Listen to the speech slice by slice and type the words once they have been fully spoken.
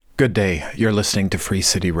Good day. You're listening to Free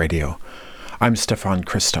City Radio. I'm Stefan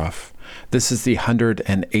Christoff. This is the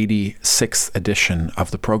 186th edition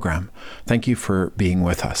of the program. Thank you for being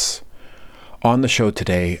with us. On the show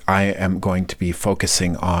today, I am going to be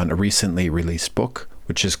focusing on a recently released book,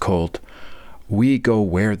 which is called We Go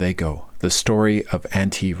Where They Go, The Story of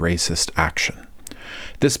Anti-Racist Action.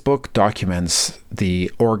 This book documents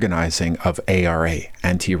the organizing of ARA,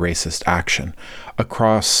 Anti-Racist Action,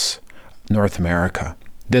 across North America.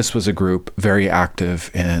 This was a group very active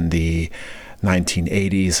in the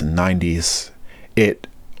 1980s and 90s. It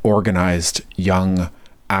organized young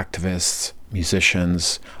activists,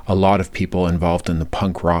 musicians, a lot of people involved in the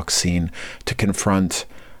punk rock scene to confront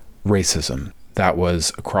racism that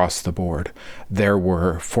was across the board. There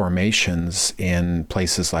were formations in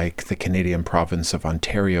places like the Canadian province of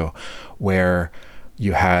Ontario where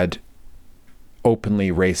you had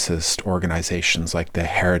openly racist organizations like the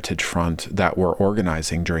Heritage Front that were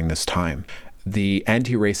organizing during this time. The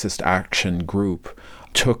Anti-Racist Action Group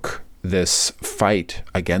took this fight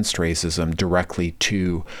against racism directly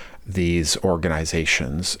to these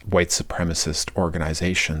organizations, white supremacist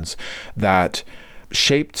organizations, that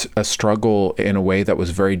shaped a struggle in a way that was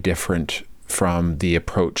very different from the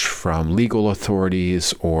approach from legal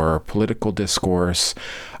authorities or political discourse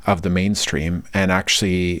of the mainstream, and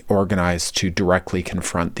actually organized to directly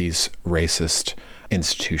confront these racist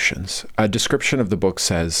institutions. A description of the book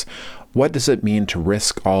says, "What does it mean to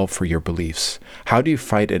risk all for your beliefs? How do you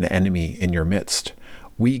fight an enemy in your midst?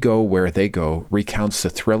 We Go Where They Go recounts the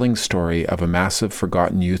thrilling story of a massive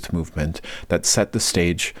forgotten youth movement that set the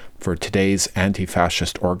stage for today's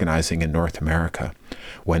anti-fascist organizing in North America,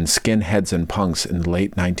 when skinheads and punks in the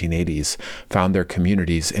late 1980s found their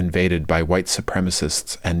communities invaded by white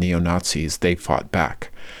supremacists and neo-Nazis. They fought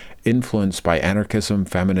back. Influenced by anarchism,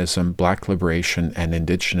 feminism, black liberation, and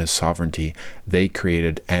indigenous sovereignty, they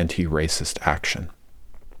created anti-racist action."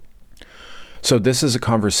 So this is a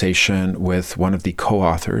conversation with one of the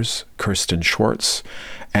co-authors, Kirsten Schwartz,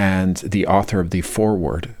 and the author of the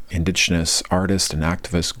foreword, Indigenous artist and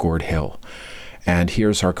activist Gord Hill. And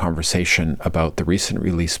here's our conversation about the recent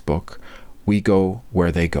released book, We Go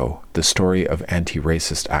Where They Go, The Story of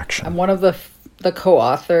Anti-Racist Action. I'm one of the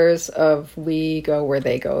co-authors of We Go Where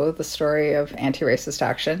They Go, The Story of Anti-Racist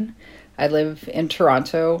Action. I live in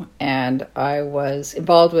Toronto, and I was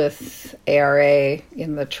involved with ARA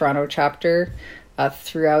in the Toronto chapter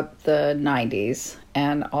throughout the 90s,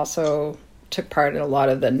 and also took part in a lot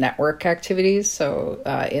of the network activities, so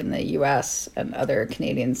in the US and other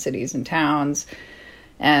Canadian cities and towns.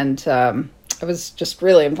 And I was just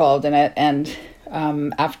really involved in it. And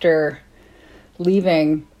after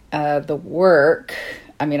leaving the work,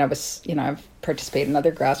 I mean, I've participated in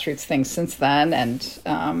other grassroots things since then.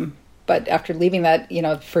 And but after leaving that,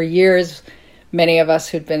 for years, many of us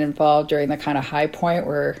who'd been involved during the kind of high point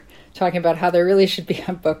were talking about how there really should be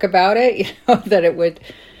a book about it,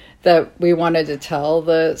 that we wanted to tell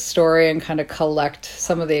the story and kind of collect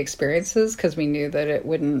some of the experiences, because we knew that it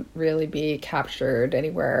wouldn't really be captured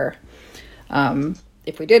anywhere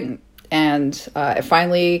if we didn't. And it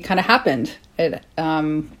finally kind of happened. There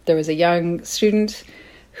was a young student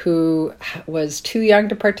who was too young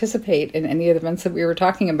to participate in any of the events that we were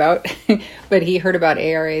talking about, but he heard about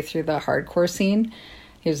ARA through the hardcore scene.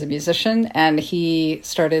 He was a musician, and he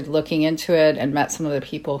started looking into it and met some of the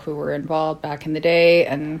people who were involved back in the day,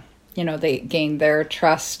 and they gained their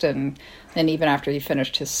trust. And then even after he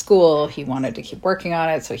finished his school, he wanted to keep working on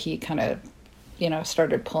it, so he kind of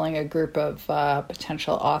started pulling a group of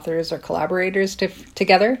potential authors or collaborators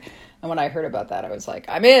together. And when I heard about that, I was like,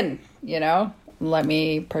 I'm in, let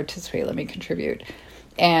me participate, let me contribute.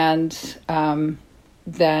 And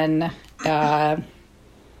then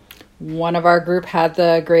one of our group had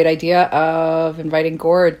the great idea of inviting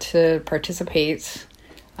Gord to participate.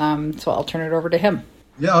 So I'll turn it over to him.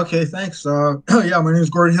 Yeah, okay, thanks. My name is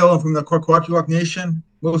Gord Hill. I'm from the Kwakwaka'wakw Nation,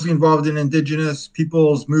 mostly involved in Indigenous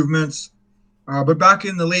peoples movements. But back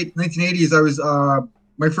in the late 1980s, I was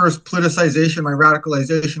my first politicization, my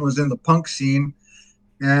radicalization was in the punk scene.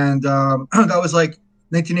 And that was like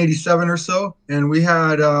 1987 or so. And we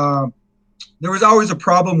had, there was always a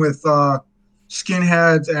problem with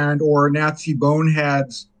skinheads and or Nazi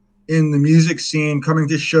boneheads in the music scene coming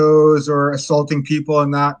to shows or assaulting people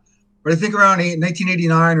and that. But I think around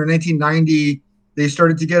 1989 or 1990, they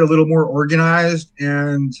started to get a little more organized.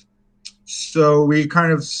 And so we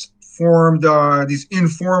kind of formed these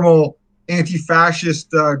informal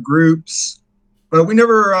anti-fascist groups. But we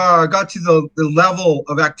never got to the level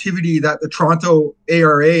of activity that the Toronto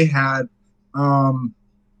ARA had.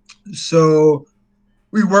 So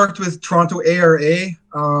we worked with Toronto ARA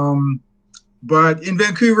But in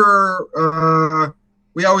Vancouver,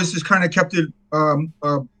 we always just kind of kept it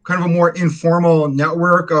kind of a more informal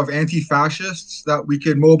network of anti-fascists that we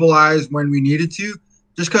could mobilize when we needed to,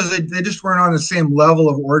 just because they just weren't on the same level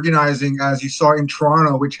of organizing as you saw in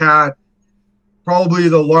Toronto, which had probably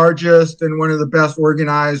the largest and one of the best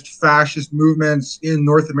organized fascist movements in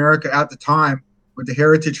North America at the time with the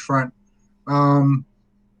Heritage Front. And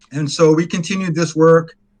so we continued this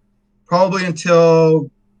work probably until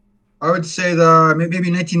I would say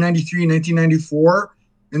maybe 1993, 1994.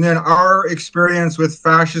 And then our experience with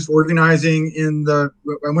fascist organizing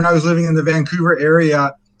when I was living in the Vancouver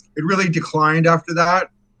area, it really declined after that.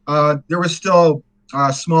 There was still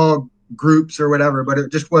small groups or whatever, but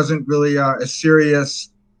it just wasn't really a serious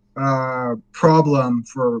problem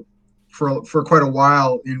for quite a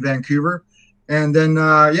while in Vancouver. And then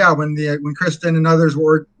when Kristen and others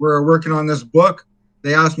were working on this book,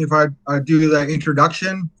 they asked me if I'd do the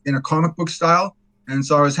introduction in a comic book style, and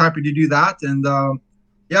so I was happy to do that. And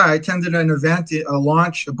I attended an event,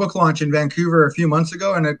 a book launch in Vancouver a few months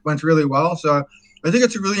ago, and it went really well. So I think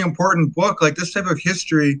it's a really important book. Like this type of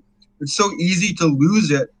history, it's so easy to lose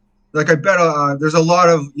it. Like I bet there's a lot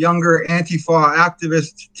of younger Antifa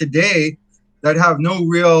activists today that have no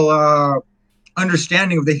real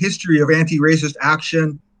understanding of the history of anti-racist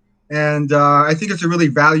action. And I think it's a really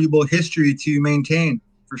valuable history to maintain,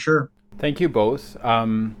 for sure. Thank you both.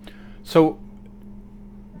 So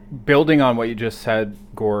building on what you just said,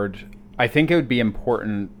 Gord, I think it would be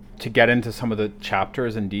important to get into some of the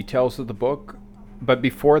chapters and details of the book. But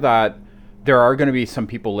before that, there are going to be some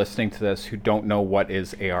people listening to this who don't know what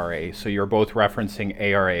is ARA. So you're both referencing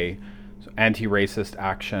ARA, so anti-racist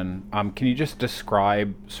action. Can you just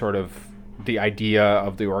describe sort of the idea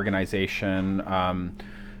of the organization,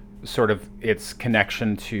 sort of its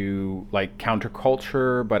connection to like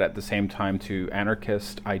counterculture, but at the same time to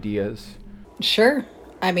anarchist ideas? Sure.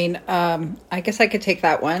 I mean, I guess I could take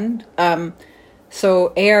that one.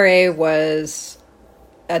 So ARA was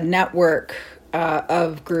a network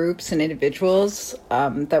of groups and individuals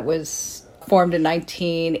that was formed in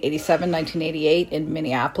 1987, 1988 in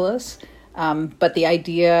Minneapolis. But the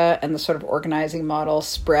idea and the sort of organizing model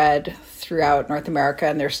spread throughout North America,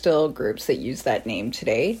 and there's still groups that use that name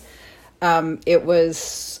today. It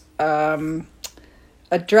was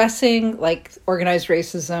addressing like organized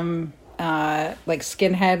racism, like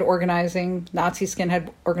skinhead organizing, Nazi skinhead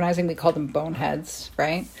organizing. We call them boneheads,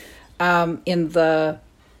 right? In the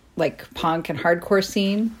like punk and hardcore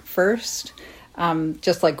scene first.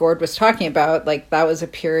 Just like Gord was talking about, like that was a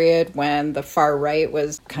period when the far right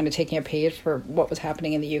was kind of taking a page for what was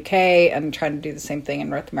happening in the UK and trying to do the same thing in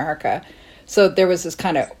North America. So there was this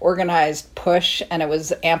kind of organized push, and it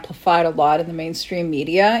was amplified a lot in the mainstream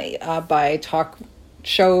media by talk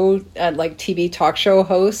show, like TV talk show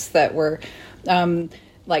hosts that were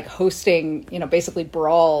like hosting, basically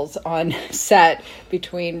brawls on set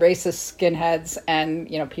between racist skinheads and,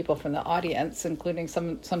 people from the audience, including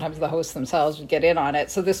sometimes the hosts themselves would get in on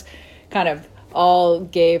it. So this kind of all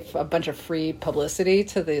gave a bunch of free publicity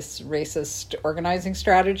to this racist organizing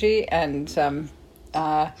strategy, and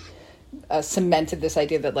cemented this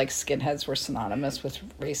idea that like skinheads were synonymous with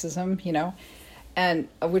racism, and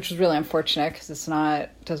which was really unfortunate because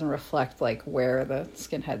doesn't reflect like where the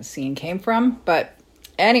skinhead scene came from. But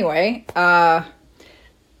anyway, there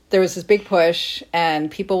was this big push,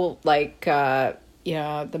 and people like, the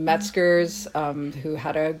Metzgers, who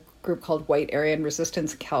had a group called White Aryan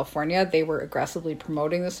Resistance in California, they were aggressively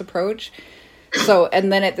promoting this approach. So,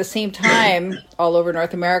 and then at the same time, all over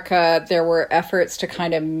North America, there were efforts to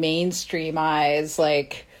kind of mainstreamize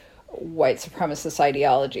like white supremacist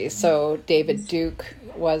ideology. So David Duke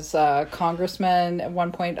was a congressman at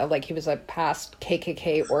one point, like he was a past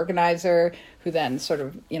KKK organizer who then sort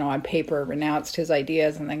of, on paper renounced his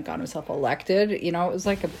ideas and then got himself elected. It was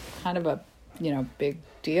like a kind of a, big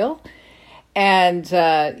deal. And,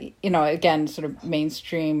 again, sort of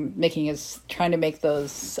mainstream, trying to make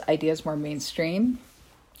those ideas more mainstream.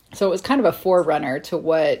 So it was kind of a forerunner to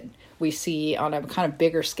what we see on a kind of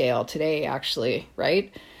bigger scale today, actually,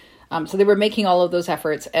 right? So they were making all of those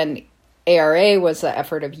efforts, and ARA was the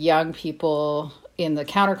effort of young people in the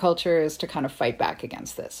countercultures to kind of fight back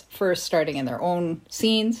against this. First, starting in their own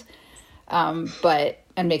scenes, and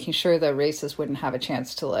making sure that racists wouldn't have a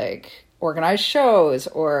chance to like organize shows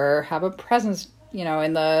or have a presence,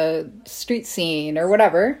 in the street scene or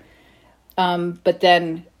whatever. But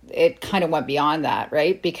then it kind of went beyond that,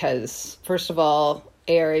 right? Because first of all,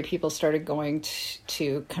 ARA people started going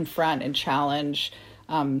to confront and challenge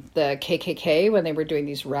the KKK when they were doing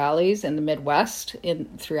these rallies in the Midwest,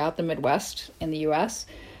 throughout the Midwest in the U.S.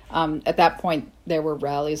 At that point, there were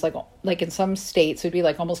rallies like in some states, it'd be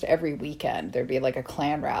like almost every weekend there'd be like a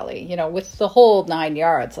Klan rally, with the whole 9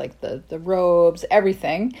 yards, like the robes,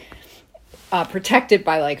 everything, protected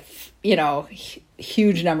by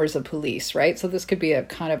huge numbers of police, right? So this could be a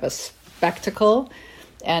kind of a spectacle,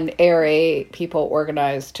 and ARA people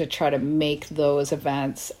organized to try to make those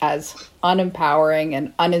events as unempowering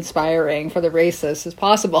and uninspiring for the racists as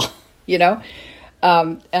possible,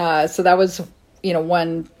 So that was,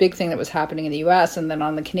 one big thing that was happening in the US. And then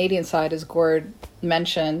on the Canadian side, as Gord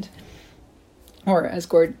mentioned, or as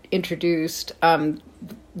Gord introduced,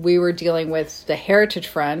 we were dealing with the Heritage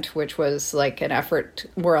Front, which was like an effort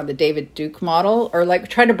more on the David Duke model, or like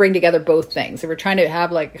trying to bring together both things. They were trying to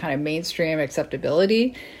have like kind of mainstream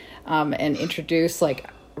acceptability, and introduce like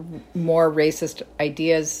more racist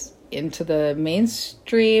ideas into the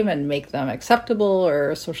mainstream and make them acceptable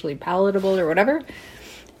or socially palatable or whatever.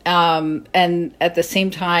 And at the same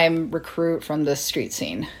time, recruit from the street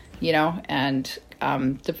scene, and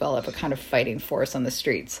develop a kind of fighting force on the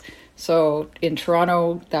streets. So in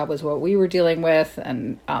Toronto, that was what we were dealing with,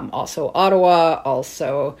 and also Ottawa,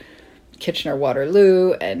 also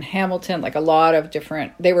Kitchener-Waterloo and Hamilton, like a lot of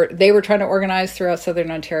different, they were trying to organize throughout Southern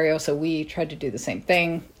Ontario. So we tried to do the same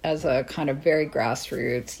thing as a kind of very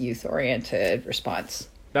grassroots, youth-oriented response.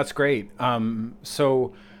 That's great.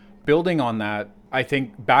 So building on that, I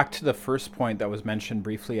think back to the first point that was mentioned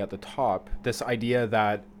briefly at the top, this idea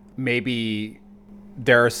that maybe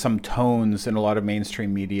there are some tones in a lot of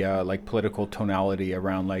mainstream media, like political tonality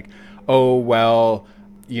around like, oh, well,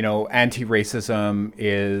 anti-racism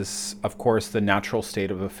is, of course, the natural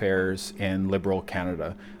state of affairs in liberal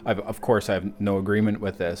Canada. Of course, I have no agreement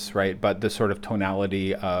with this, right? But the sort of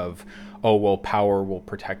tonality of, oh, well, power will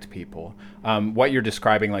protect people. What you're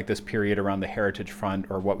describing, like this period around the Heritage Front,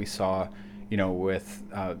 or what we saw, with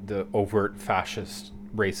the overt fascist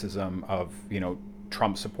racism of,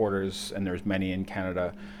 Trump supporters, and there's many in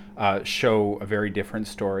Canada, show a very different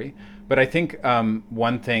story. But I think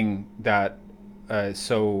one thing that is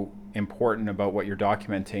so important about what you're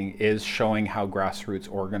documenting is showing how grassroots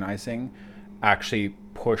organizing actually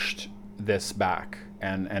pushed this back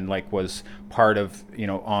and like was part of,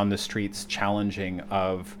 on the streets challenging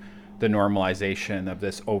of the normalization of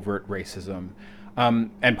this overt racism.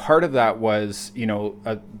 And part of that was,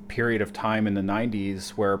 a period of time in the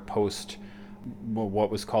 90s where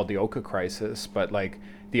what was called the Oka crisis, but like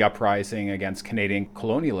the uprising against Canadian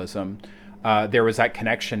colonialism, there was that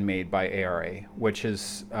connection made by ARA, which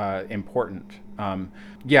is important.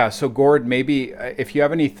 So Gord, maybe if you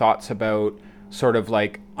have any thoughts about sort of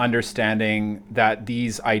like understanding that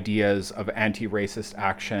these ideas of anti-racist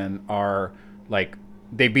action are like,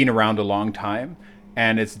 they've been around a long time,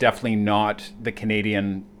 and it's definitely not the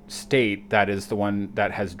Canadian state that is the one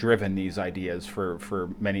that has driven these ideas for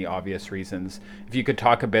many obvious reasons. If you could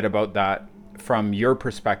talk a bit about that from your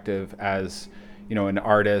perspective as, an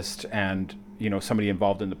artist and, somebody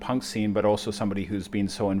involved in the punk scene, but also somebody who's been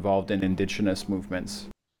so involved in Indigenous movements.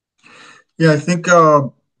 Yeah, I think,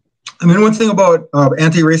 one thing about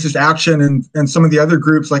anti-racist action and some of the other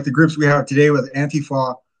groups, like the groups we have today with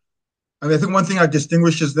Antifa, I think one thing that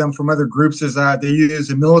distinguishes them from other groups is that they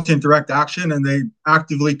use a militant direct action, and they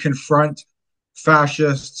actively confront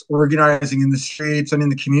fascists organizing in the streets and in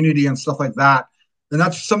the community and stuff like that. And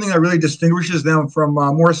that's something that really distinguishes them from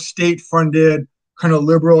more state-funded, kind of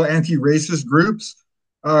liberal anti-racist groups.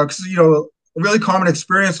 Because, a really common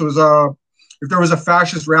experience was if there was a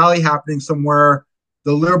fascist rally happening somewhere,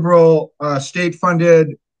 the liberal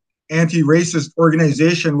state-funded anti-racist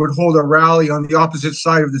organization would hold a rally on the opposite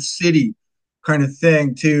side of the city, kind of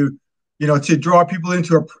thing, to draw people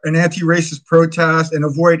into an anti-racist protest and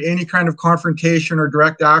avoid any kind of confrontation or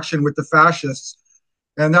direct action with the fascists.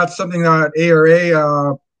 And that's something that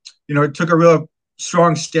ARA, took a real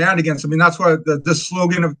strong stand against. I mean, that's why the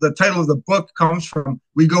slogan of the title of the book comes from,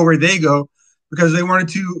 "We go where they go," because they wanted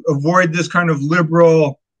to avoid this kind of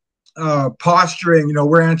liberal posturing,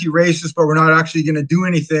 we're anti-racist, but we're not actually going to do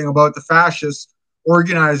anything about the fascists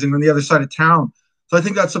organizing on the other side of town. So I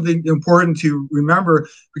think that's something important to remember,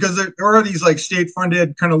 because there are these like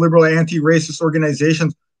state-funded kind of liberal anti-racist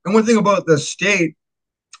organizations. And one thing about the state,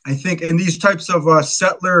 I think, in these types of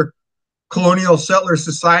colonial settler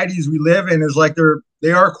societies we live in, is like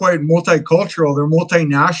they are quite multicultural. They're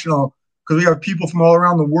multinational, because we have people from all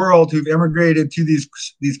around the world who've immigrated to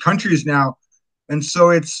these countries now. And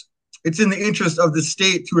so it's in the interest of the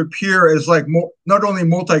state to appear as like not only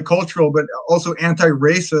multicultural, but also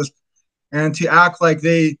anti-racist, and to act like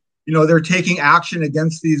they're taking action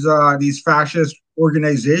against these fascist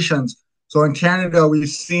organizations. So in Canada, we've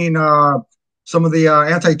seen some of the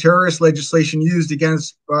anti-terrorist legislation used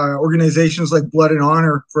against organizations like Blood and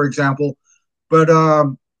Honor, for example. But I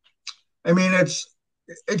mean,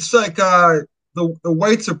 it's like the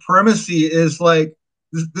white supremacy is like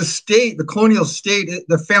the state, the colonial state.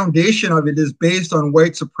 The foundation of it is based on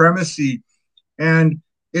white supremacy, and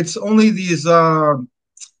it's only these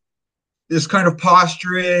this kind of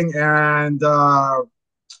posturing and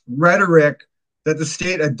rhetoric that the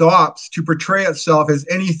state adopts to portray itself as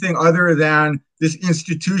anything other than this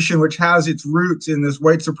institution which has its roots in this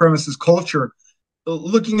white supremacist culture.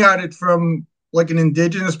 Looking at it from like an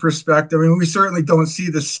indigenous perspective, I mean, we certainly don't see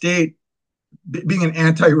the state being an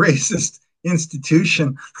anti-racist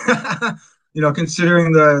institution,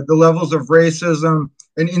 considering the levels of racism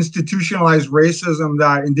and institutionalized racism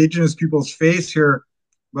that indigenous peoples face here.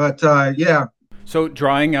 But yeah. So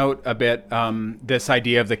drawing out a bit this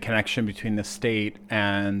idea of the connection between the state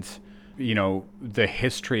and, the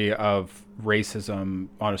history of racism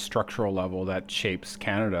on a structural level that shapes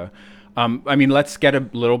Canada. I mean, let's get a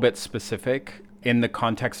little bit specific. In the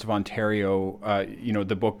context of Ontario,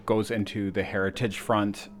 the book goes into the Heritage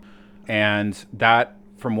Front, and that,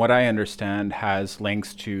 from what I understand, has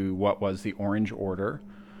links to what was the Orange Order,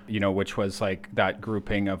 which was like that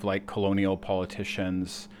grouping of like colonial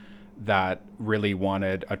politicians that really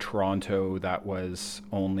wanted a Toronto that was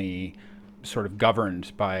only sort of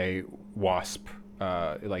governed by WASP,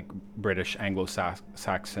 like British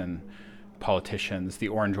Anglo-Saxon politicians, the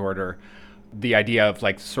Orange Order. The idea of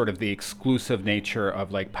like sort of the exclusive nature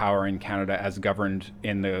of like power in Canada as governed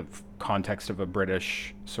in the context of a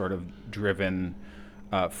British sort of driven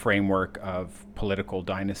framework of political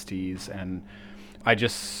dynasties. And I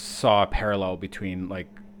just saw a parallel between like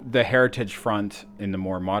the Heritage Front in the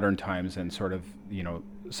more modern times and sort of,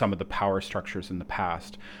 some of the power structures in the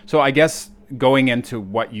past. So I guess going into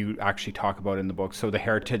what you actually talk about in the book, so the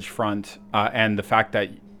Heritage Front and the fact that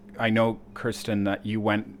I know, Kirsten, that you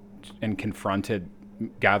went and confronted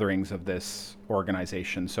gatherings of this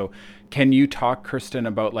organization. So can you talk, Kirsten,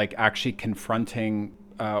 about like actually confronting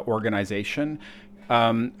organization?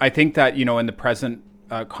 I think that, in the present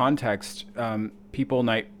context, people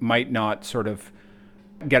might not sort of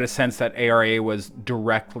get a sense that ARA was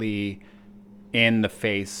directly in the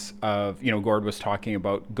face of, Gord was talking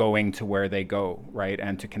about going to where they go, right?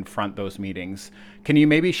 And to confront those meetings. Can you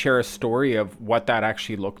maybe share a story of what that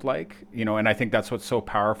actually looked like? And I think that's what's so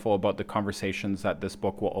powerful about the conversations that this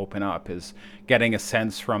book will open up, is getting a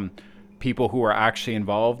sense from people who are actually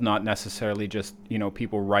involved, not necessarily just,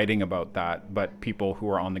 people writing about that, but people who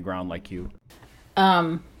are on the ground like you.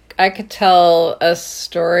 I could tell a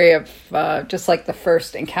story of just like the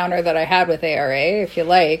first encounter that I had with ARA, if you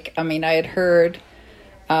like. I mean, I had heard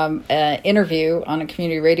an interview on a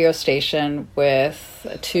community radio station with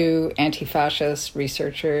two anti-fascist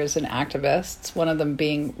researchers and activists, one of them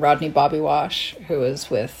being Rodney Bobby-Wash, who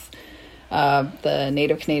was with the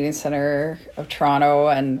Native Canadian Centre of Toronto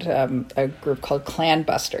and a group called Clan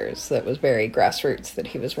Busters that was very grassroots that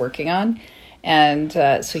he was working on. And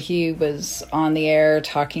so he was on the air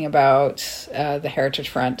talking about the Heritage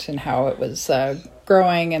Front and how it was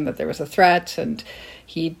growing and that there was a threat. And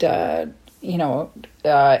he'd,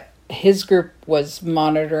 his group was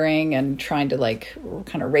monitoring and trying to like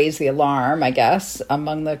kind of raise the alarm, I guess,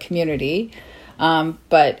 among the community.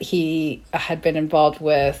 But he had been involved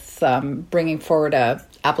with bringing forward a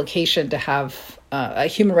application to have a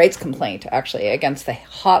human rights complaint actually against the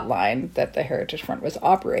hotline that the Heritage Front was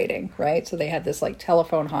operating, right? So they had this like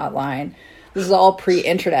telephone hotline. This is all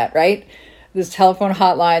pre-internet, right? This telephone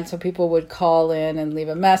hotline, so people would call in and leave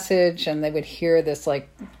a message and they would hear this like,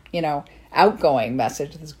 outgoing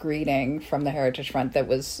message, this greeting from the Heritage Front that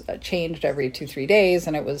was changed every 2-3 days.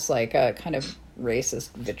 And it was like a kind of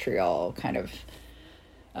racist vitriol kind of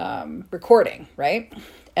recording, right?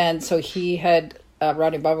 And so he had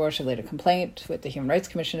Rodney Bobby-Wash had laid a complaint with the Human Rights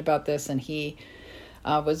Commission about this, and he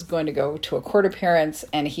was going to go to a court appearance,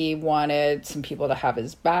 and he wanted some people to have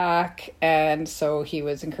his back, and so he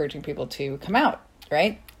was encouraging people to come out,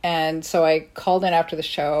 right? And so I called in after the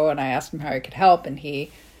show, and I asked him how I could help, and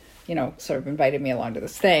he, sort of invited me along to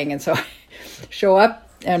this thing, and so I show up,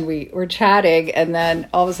 and we were chatting, and then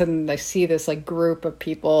all of a sudden I see this like group of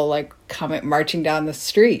people like marching down the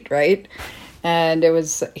street, right? And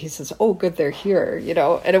he says, oh, good, they're here,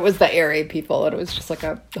 and it was the ARA people, and it was just like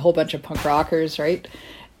a whole bunch of punk rockers, right?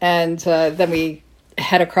 And then we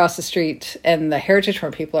head across the street, and the Heritage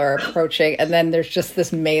Front people are approaching, and then there's just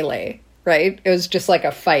this melee, right? It was just like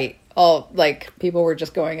a fight. All like people were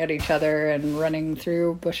just going at each other and running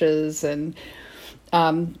through bushes, and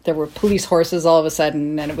there were police horses all of a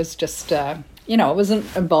sudden, and it was just, it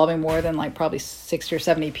wasn't involving more than like probably 60 or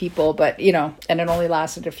 70 people, but, and it only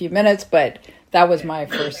lasted a few minutes, but that was my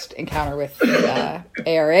first encounter with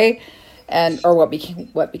ARA or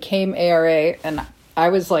what became ARA. And I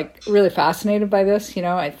was like really fascinated by this,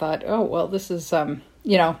 I thought, oh, well, this is, there's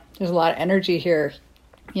a lot of energy here,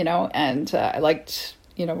 and I liked,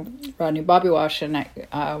 Rodney Bobby-Wash, and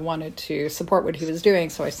I wanted to support what he was doing.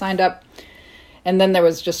 So I signed up. And then there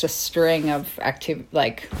was just a string of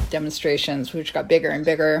demonstrations, which got bigger and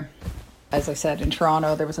bigger. As I said, in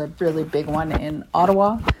Toronto, there was a really big one in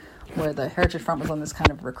Ottawa, where the Heritage Front was on this kind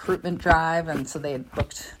of recruitment drive. And so they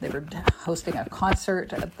were hosting a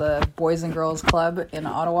concert at the Boys and Girls Club in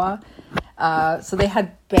Ottawa. So they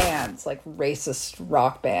had bands, like racist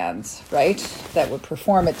rock bands, right, that would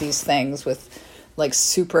perform at these things with like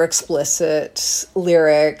super explicit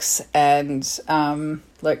lyrics and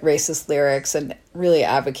like racist lyrics, and really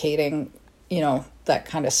advocating, that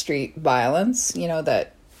kind of street violence,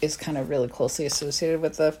 that is kind of really closely associated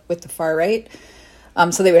with the far right.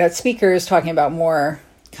 So they would have speakers talking about more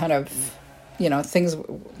kind of, things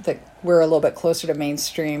that were a little bit closer to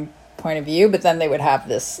mainstream point of view, but then they would have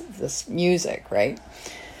this music, right,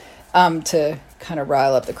 to kind of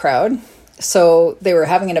rile up the crowd. So they were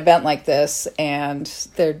having an event like this, and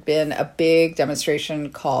there'd been a big demonstration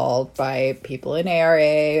called by people in ARA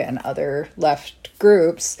and other left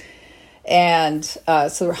groups. And so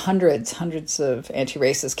there were hundreds of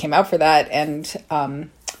anti-racists came out for that, and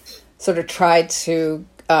sort of tried to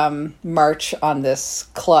march on this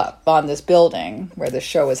club, on this building where the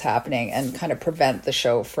show was happening, and kind of prevent the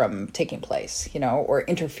show from taking place, or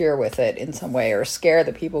interfere with it in some way, or scare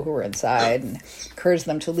the people who were inside and encourage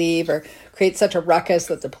them to leave, or create such a ruckus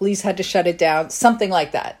that the police had to shut it down, something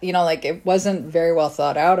like that. It wasn't very well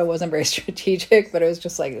thought out. It wasn't very strategic, but it was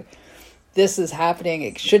just like, this is happening.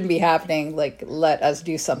 It shouldn't be happening. Like, let us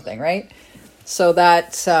do something, right? So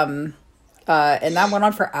that, and that went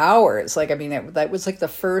on for hours. That was like the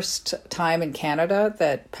first time in Canada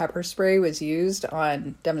that pepper spray was used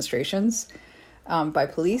on demonstrations by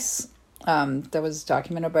police. That was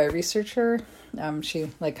documented by a researcher. She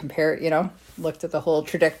compared, looked at the whole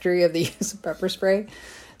trajectory of the use of pepper spray.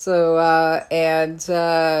 So,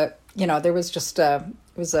 there was just it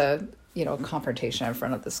was a confrontation in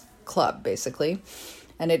front of this club, basically.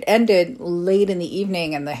 And it ended late in the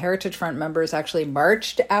evening, and the Heritage Front members actually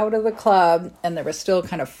marched out of the club, and there was still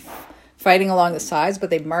kind of fighting along the sides,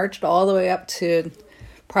 but they marched all the way up to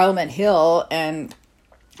Parliament Hill and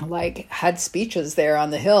had speeches there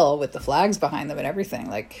on the hill with the flags behind them and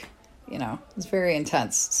everything. It was very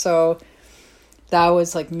intense. So that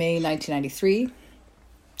was May 1993.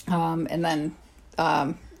 And then,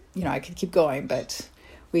 I could keep going, but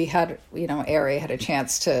we had, ARA had a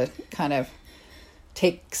chance to kind of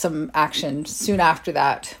take some action soon after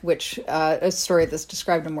that, which a story that's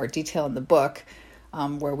described in more detail in the book,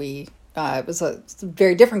 where we it was a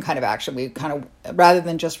very different kind of action. We kind of, rather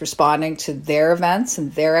than just responding to their events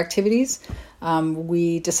and their activities,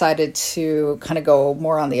 we decided to kind of go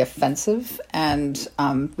more on the offensive, and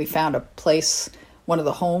we found a place, one of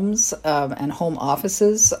the homes and home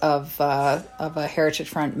offices of a Heritage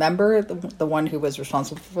Front member, the one who was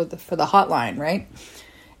responsible for the hotline, right?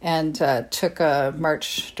 And took a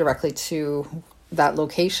march directly to that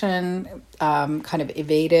location, kind of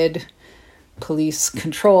evaded police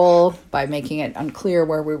control by making it unclear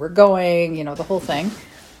where we were going, the whole thing.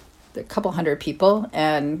 A couple hundred people,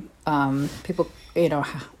 and people,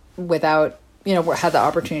 without, had the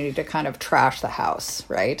opportunity to kind of trash the house,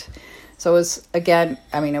 right? So it was, again,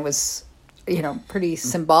 it was, pretty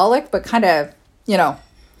symbolic, but kind of,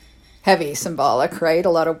 heavy symbolic, right? A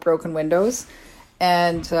lot of broken windows.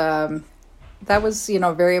 And that was,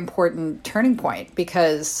 a very important turning point,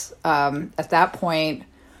 because at that point,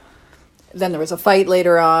 then there was a fight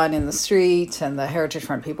later on in the street, and the Heritage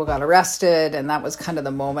Front people got arrested. And that was kind of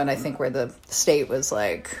the moment, I think, where the state was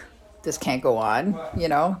like, this can't go on,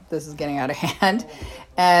 this is getting out of hand.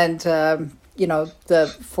 And,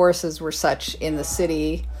 the forces were such in the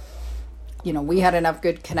city, we had enough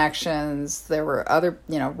good connections. There were other,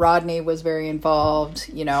 Rodney was very involved,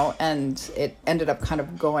 and it ended up kind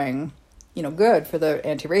of going, good for the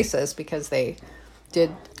anti-racists, because they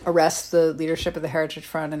did arrest the leadership of the Heritage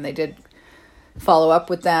Front, and they did follow up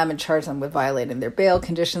with them and charge them with violating their bail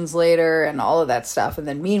conditions later and all of that stuff. And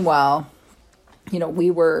then meanwhile, we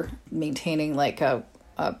were maintaining a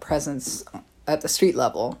presence at the street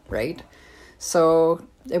level, right? So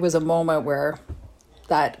it was a moment where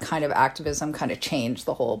that kind of activism kind of changed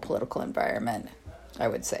the whole political environment, I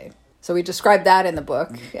would say. So we describe that in the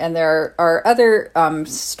book. And there are other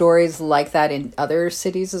stories like that in other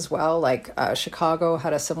cities as well. Like Chicago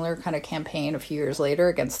had a similar kind of campaign a few years later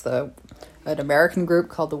against an American group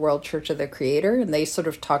called the World Church of the Creator. And they sort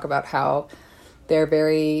of talk about how they're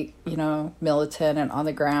very, militant and on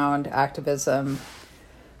the ground activism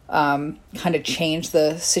kind of changed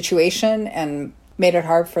the situation and made it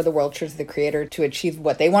hard for the World Church of the Creator to achieve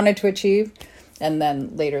what they wanted to achieve, and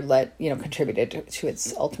then later contributed to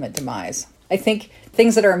its ultimate demise. I think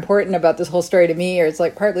things that are important about this whole story to me are, it's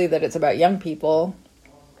like partly that it's about young people,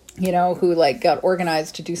 who like got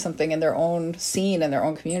organized to do something in their own scene, in their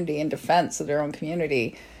own community, in defense of their own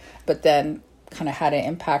community, but then kind of had an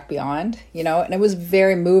impact beyond, and it was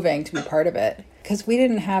very moving to be part of it. Because we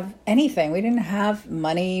didn't have anything. We didn't have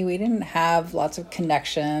money. We didn't have lots of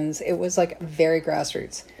connections. It was like very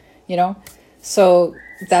grassroots, So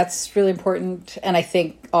that's really important. And I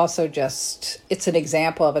think also just it's an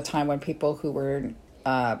example of a time when people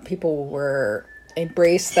were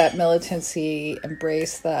embraced that militancy,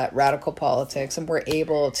 embraced that radical politics, and were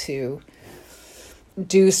able to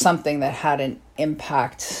do something that had an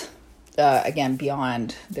impact, again,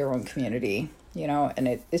 beyond their own community. And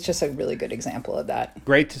it's just a really good example of that.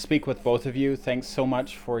 Great to speak with both of you. Thanks so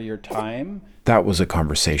much for your time. That was a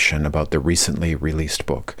conversation about the recently released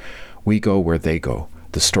book, We Go Where They Go,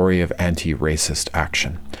 The Story of Anti-Racist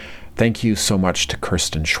Action. Thank you so much to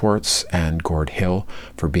Kirsten Schwartz and Gord Hill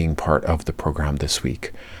for being part of the program this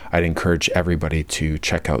week. I'd encourage everybody to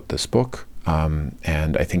check out this book,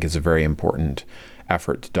 and I think it's a very important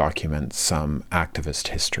effort to document some activist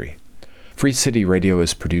history. Free City Radio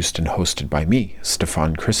is produced and hosted by me,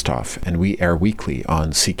 Stefan Christoff, and we air weekly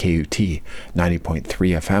on CKUT 90.3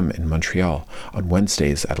 FM in Montreal on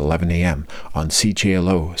Wednesdays at 11 a.m., on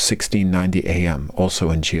CJLO 1690 a.m., also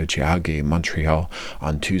in Tiohtià:ke, Montreal,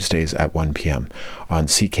 on Tuesdays at 1 p.m., on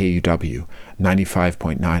CKUW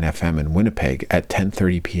 95.9 FM in Winnipeg at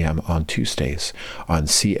 10:30 p.m. on Tuesdays, on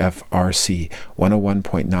CFRC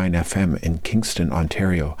 101.9 FM in Kingston,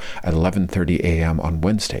 Ontario at 11:30 a.m. on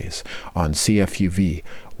Wednesdays, on CFUV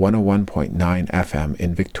 101.9 FM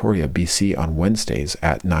in Victoria, BC on Wednesdays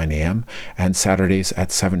at 9 a.m. and Saturdays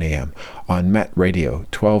at 7 a.m. on Met Radio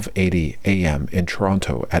 1280 a.m. in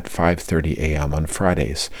Toronto at 5:30 a.m. on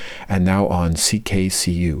Fridays, and now on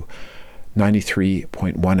CKCU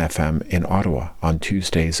 93.1 FM in Ottawa on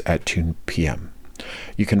Tuesdays at 2 p.m.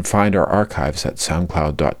 You can find our archives at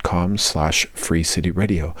soundcloud.com/Free City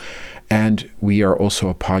Radio. And we are also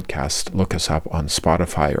a podcast. Look us up on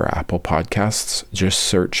Spotify or Apple Podcasts. Just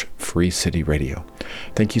search Free City Radio.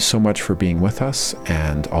 Thank you so much for being with us,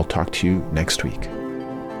 and I'll talk to you next week.